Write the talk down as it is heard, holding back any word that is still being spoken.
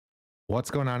What's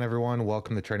going on, everyone?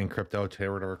 Welcome to Trading Crypto. Today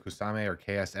we're over Kusama or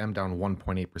KSM down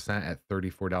 1.8% at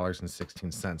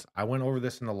 $34.16. I went over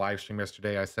this in the live stream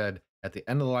yesterday. I said at the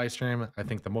end of the live stream, I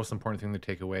think the most important thing to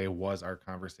take away was our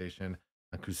conversation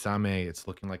on Kusame. It's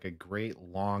looking like a great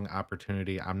long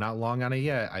opportunity. I'm not long on it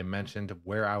yet. I mentioned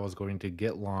where I was going to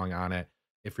get long on it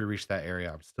if we reach that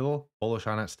area. I'm still bullish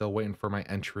on it, still waiting for my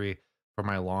entry for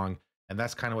my long. And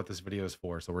that's kind of what this video is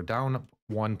for. So we're down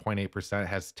 1.8%,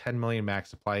 has 10 million max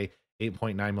supply,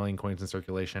 8.9 million coins in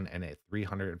circulation, and a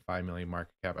 305 million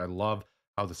market cap. I love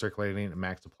how the circulating and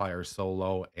max supply are so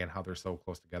low and how they're so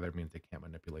close together. It means they can't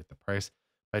manipulate the price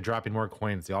by dropping more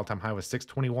coins. The all-time high was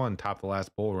 621, top the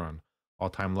last bull run.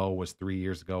 All-time low was 3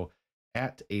 years ago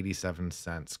at 87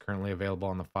 cents. Currently available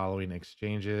on the following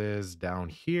exchanges down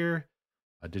here: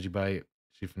 Digibyte,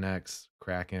 Chiefnex,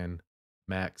 Kraken,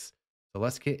 Max. So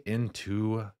let's get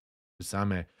into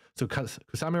Kusame. So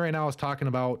Kusame right now is talking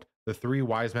about the three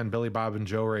wise men, Billy, Bob, and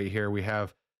Joe right here. We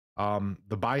have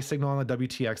the buy signal on the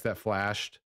WTX that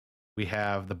flashed. We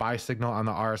have the buy signal on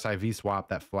the RSI VSwap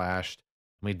that flashed.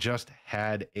 And we just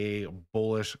had a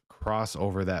bullish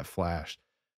crossover that flashed.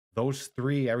 Those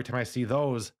three, every time I see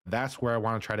those, that's where I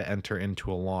want to try to enter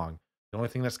into a long. The only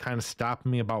thing that's kind of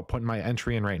stopping me about putting my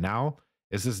entry in right now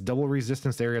is this double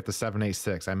resistance area at the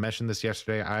 786. I mentioned this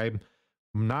yesterday. I'm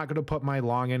not going to put my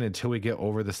long in until we get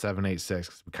over the 786,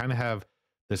 because we kind of have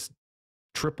this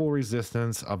triple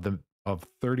resistance of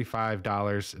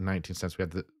 $35.19. We have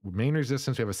the main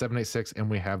resistance, we have a 786, and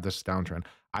we have this downtrend.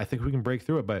 I think we can break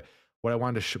through it, but what I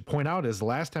wanted to point out is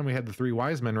last time we had the three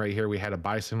wise men right here, we had a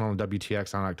buy signal on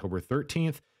WTX on October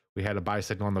 13th. We had a buy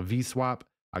signal on the VSwap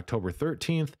October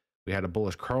 13th. We had a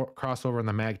bullish crossover on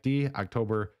the MACD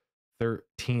October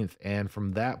 13th. And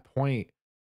from that point,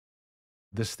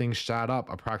 this thing shot up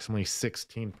approximately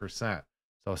 16%.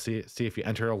 So see if you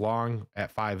enter a long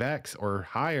at 5x or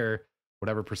higher,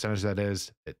 whatever percentage that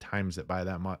is, it times it by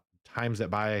that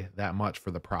much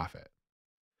for the profit.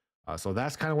 So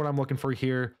that's kind of what I'm looking for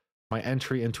here. My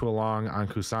entry into a long on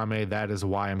Kusame, that is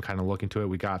why I'm kind of looking to it.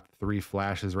 We got three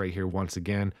flashes right here once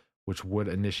again, which would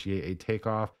initiate a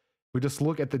takeoff. We just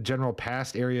look at the general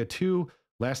past area too.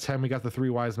 Last time we got the three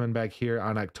wise men back here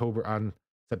on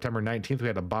September 19th, we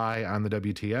had a buy on the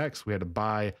WTX. We had a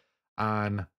buy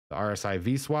on the RSI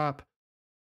VSwap.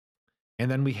 And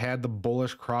then we had the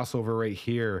bullish crossover right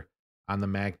here on the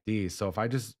MACD. So if I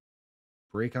just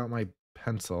break out my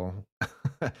pencil,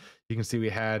 you can see we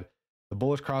had the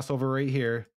bullish crossover right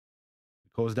here.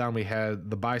 It goes down. We had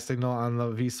the buy signal on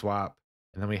the VSwap,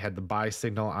 and then we had the buy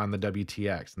signal on the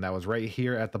WTX. And that was right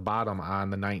here at the bottom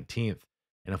on the 19th.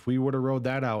 And if we would have rode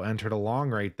that out, entered a long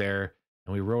right there,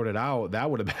 and we rode it out,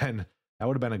 that would have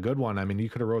been a good one. I mean, you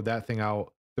could have rode that thing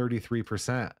out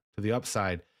 33% to the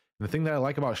upside. And the thing that I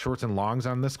like about shorts and longs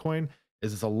on this coin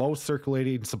is it's a low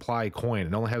circulating supply coin.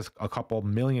 It only has a couple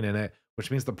million in it,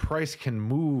 which means the price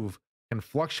can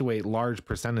fluctuate large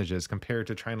percentages compared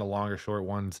to trying to long or short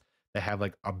ones that have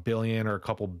like a billion or a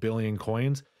couple billion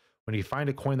coins. When you find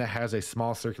a coin that has a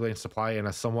small circulating supply and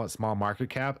a somewhat small market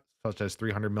cap, such as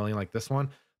 300 million like this one,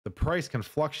 the price can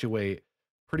fluctuate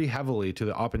pretty heavily to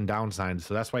the up and down side.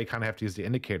 So that's why you kind of have to use the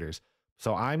indicators.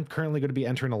 So I'm currently going to be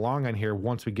entering a long on here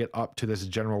once we get up to this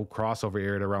general crossover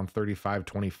area at around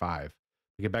 35.25.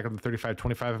 We get back up to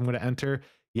 35.25, I'm going to enter.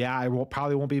 Yeah,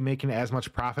 probably won't be making as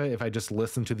much profit if I just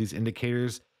listen to these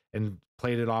indicators and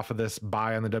played it off of this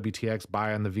buy on the WTX,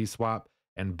 buy on the VSwap,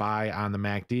 and buy on the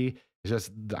MACD. It's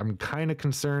just, I'm kind of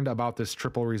concerned about this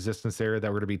triple resistance area that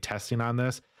we're going to be testing on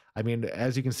this. I mean,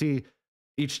 as you can see,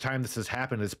 each time this has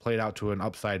happened, it's played out to an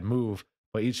upside move,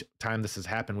 but each time this has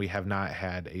happened, we have not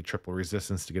had a triple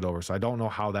resistance to get over. So I don't know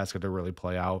how that's going to really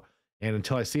play out. And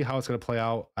until I see how it's going to play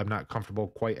out, I'm not comfortable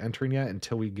quite entering yet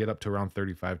until we get up to around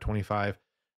 35.25.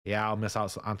 Yeah, I'll miss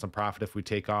out on some profit if we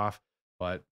take off,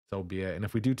 but so be it. And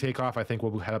if we do take off, I think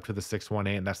we'll head up to the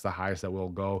 618, and that's the highest that we'll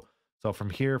go. So from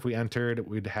here, if we entered,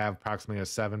 we'd have approximately a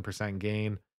 7%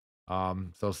 gain.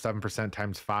 So 7%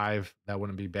 times 5, that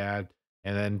wouldn't be bad.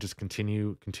 And then just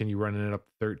continue running it up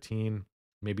to 13,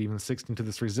 maybe even 16 to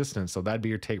this resistance. So that'd be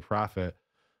your take profit.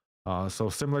 So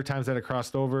similar times that it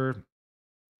crossed over,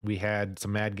 we had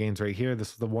some mad gains right here.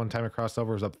 This was the one time it crossed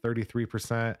over, it was up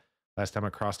 33%. Last time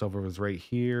it crossed over was right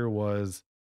here, was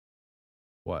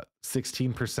what,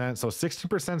 16%. So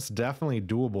 16% is definitely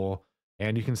doable.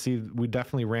 And you can see we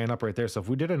definitely ran up right there. So if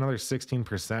we did another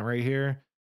 16% right here,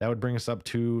 that would bring us up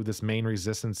to this main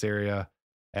resistance area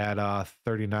at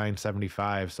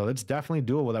 39.75. So it's definitely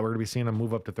doable that we're going to be seeing a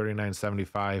move up to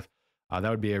 39.75. That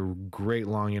would be a great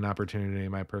long in opportunity,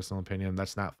 in my personal opinion.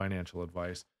 That's not financial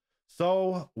advice.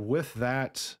 So with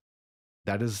that,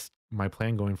 that is my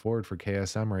plan going forward for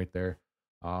KSM right there.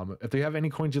 If you have any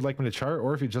coins you'd like me to chart,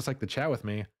 or if you'd just like to chat with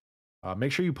me,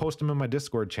 make sure you post them in my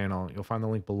Discord channel. You'll find the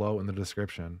link below in the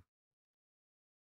description.